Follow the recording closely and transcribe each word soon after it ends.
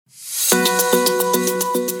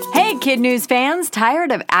Kid News fans,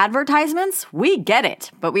 tired of advertisements? We get it,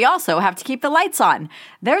 but we also have to keep the lights on.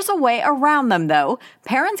 There's a way around them, though.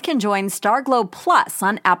 Parents can join Starglow Plus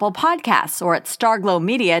on Apple Podcasts or at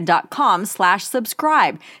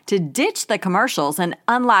starglowmedia.com/subscribe to ditch the commercials and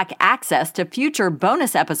unlock access to future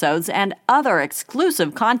bonus episodes and other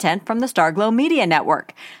exclusive content from the Starglow Media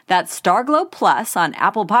Network. That's Starglow Plus on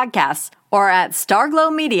Apple Podcasts or at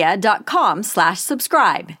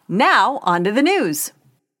starglowmedia.com/subscribe. Now, on to the news.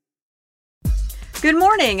 Good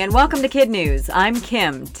morning and welcome to Kid News. I'm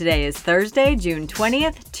Kim. Today is Thursday, June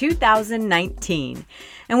 20th, 2019.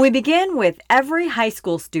 And we begin with every high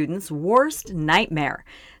school student's worst nightmare.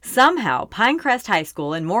 Somehow, Pinecrest High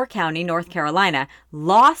School in Moore County, North Carolina,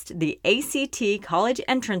 lost the ACT college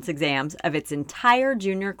entrance exams of its entire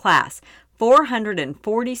junior class,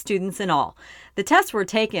 440 students in all. The tests were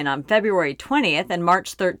taken on February 20th and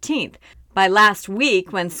March 13th. By last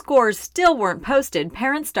week, when scores still weren't posted,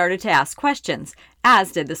 parents started to ask questions,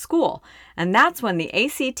 as did the school. And that's when the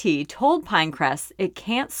ACT told Pinecrest it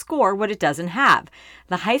can't score what it doesn't have.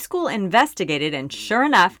 The high school investigated, and sure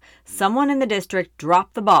enough, someone in the district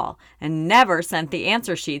dropped the ball and never sent the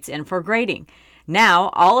answer sheets in for grading.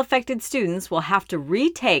 Now, all affected students will have to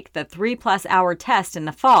retake the 3+ hour test in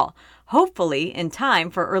the fall, hopefully in time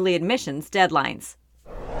for early admissions deadlines.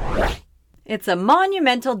 It's a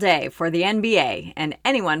monumental day for the NBA and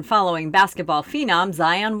anyone following basketball phenom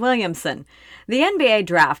Zion Williamson. The NBA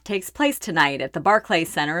draft takes place tonight at the Barclays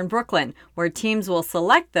Center in Brooklyn, where teams will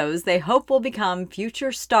select those they hope will become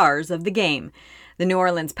future stars of the game. The New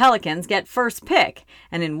Orleans Pelicans get first pick,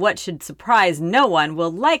 and in what should surprise no one,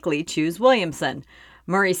 will likely choose Williamson.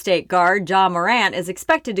 Murray State guard Ja Morant is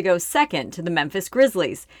expected to go second to the Memphis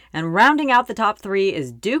Grizzlies, and rounding out the top three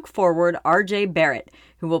is Duke forward R.J. Barrett,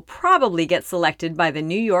 who will probably get selected by the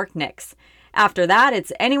New York Knicks. After that,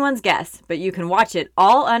 it's anyone's guess, but you can watch it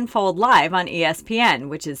all unfold live on ESPN,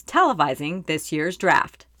 which is televising this year's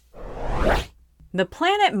draft. The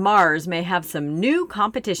planet Mars may have some new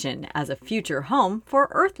competition as a future home for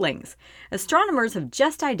Earthlings. Astronomers have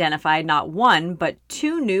just identified not one, but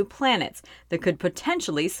 2 new planets that could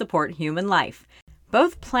potentially support human life.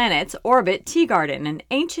 Both planets orbit Teegarden, an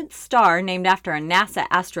ancient star named after a NASA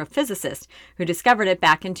astrophysicist who discovered it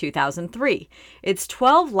back in 2003. It's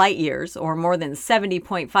 12 light years, or more than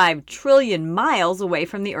 70.5 trillion miles away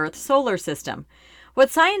from the Earth's solar system. What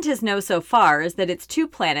scientists know so far is that its 2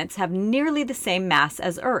 planets have nearly the same mass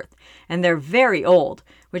as Earth, and they're very old,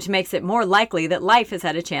 which makes it more likely that life has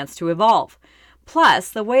had a chance to evolve. Plus,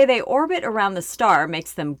 the way they orbit around the star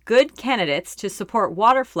makes them good candidates to support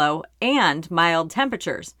water flow and mild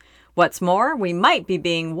temperatures. What's more, we might be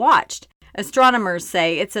being watched. Astronomers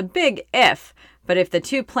say it's a big if, but if the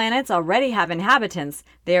 2 planets already have inhabitants,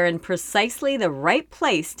 they are in precisely the right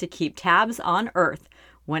place to keep tabs on Earth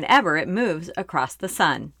whenever it moves across the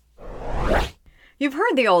sun. You've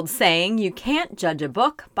heard the old saying, you can't judge a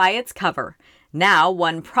book by its cover. Now,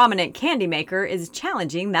 one prominent candy maker is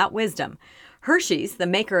challenging that wisdom. Hershey's, the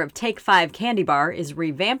maker of Take 5 candy bar, is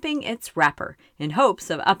revamping its wrapper in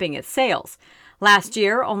hopes of upping its sales. Last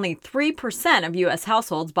year, only 3% of U.S.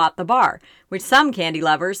 households bought the bar, which some candy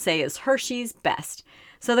lovers say is Hershey's best.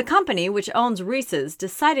 So the company, which owns Reese's,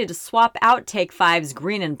 decided to swap out Take 5's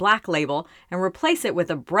green and black label and replace it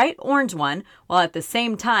with a bright orange one, while at the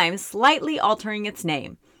same time slightly altering its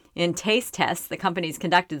name. In taste tests the company's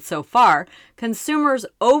conducted so far, consumers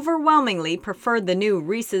overwhelmingly preferred the new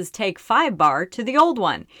Reese's Take 5 bar to the old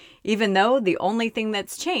one, even though the only thing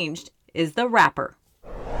that's changed is the wrapper.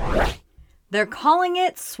 They're calling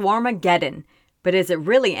it Swarmaggedon, but is it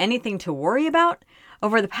really anything to worry about?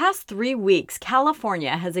 Over the past 3 weeks,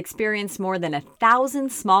 California has experienced more than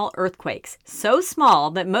 1,000 small earthquakes, so small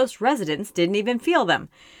that most residents didn't even feel them.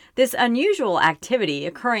 This unusual activity,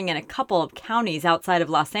 occurring in a couple of counties outside of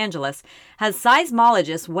Los Angeles, has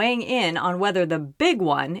seismologists weighing in on whether the big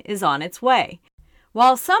one is on its way.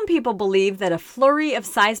 While some people believe that a flurry of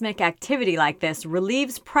seismic activity like this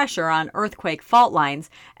relieves pressure on earthquake fault lines,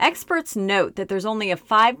 experts note that there's only a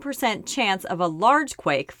 5% chance of a large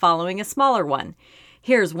quake following a smaller one.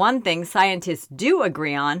 Here's one thing scientists do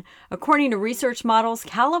agree on. According to research models,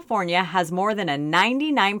 California has more than a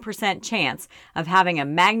 99% chance of having a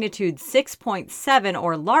magnitude 6.7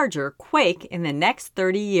 or larger quake in the next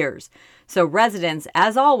 30 years. So residents,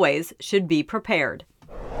 as always, should be prepared.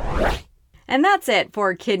 And that's it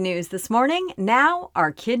for Kid News this morning. Now,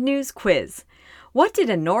 our Kid News quiz. What did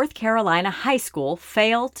a North Carolina high school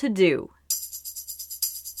fail to do?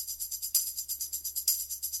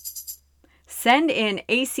 Send in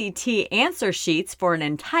ACT answer sheets for an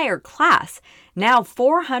entire class. Now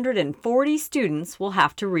 440 students will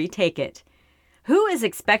have to retake it. Who is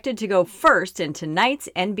expected to go first in tonight's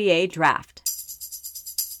NBA draft?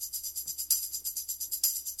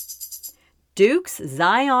 Duke's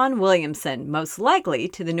Zion Williamson, most likely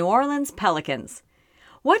to the New Orleans Pelicans.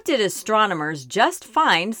 What did astronomers just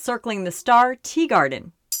find circling the star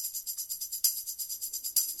Teegarden?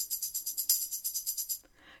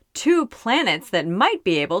 2 planets that might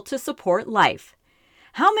be able to support life.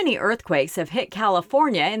 How many earthquakes have hit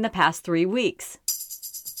California in the past 3 weeks?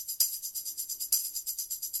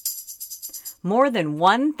 More than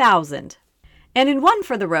 1,000. And in One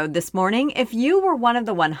for the Road this morning, if you were one of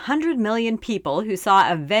the 100 million people who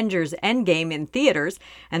saw Avengers Endgame in theaters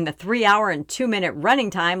and the 3-hour and 2-minute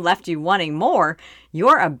running time left you wanting more,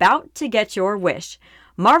 you're about to get your wish.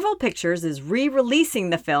 Marvel Pictures is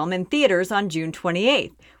re-releasing the film in theaters on June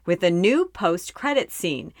 28th with a new post-credits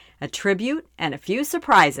scene, a tribute, and a few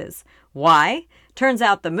surprises. Why? Turns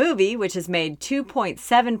out the movie, which has made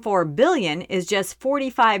 $2.74 billion, is just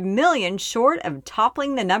 $45 million short of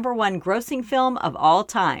toppling the #1 grossing film of all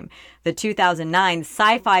time, the 2009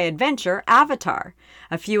 sci-fi adventure Avatar.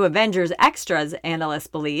 A few Avengers extras, analysts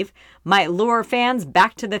believe, might lure fans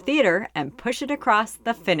back to the theater and push it across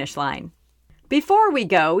the finish line. Before we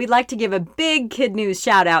go, we'd like to give a big Kid News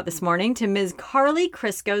shout out this morning to Ms. Carly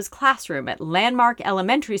Crisco's classroom at Landmark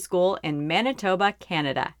Elementary School in Manitoba,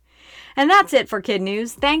 Canada. And that's it for Kid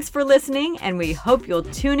News. Thanks for listening, and we hope you'll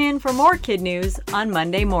tune in for more Kid News on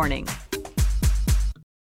Monday morning.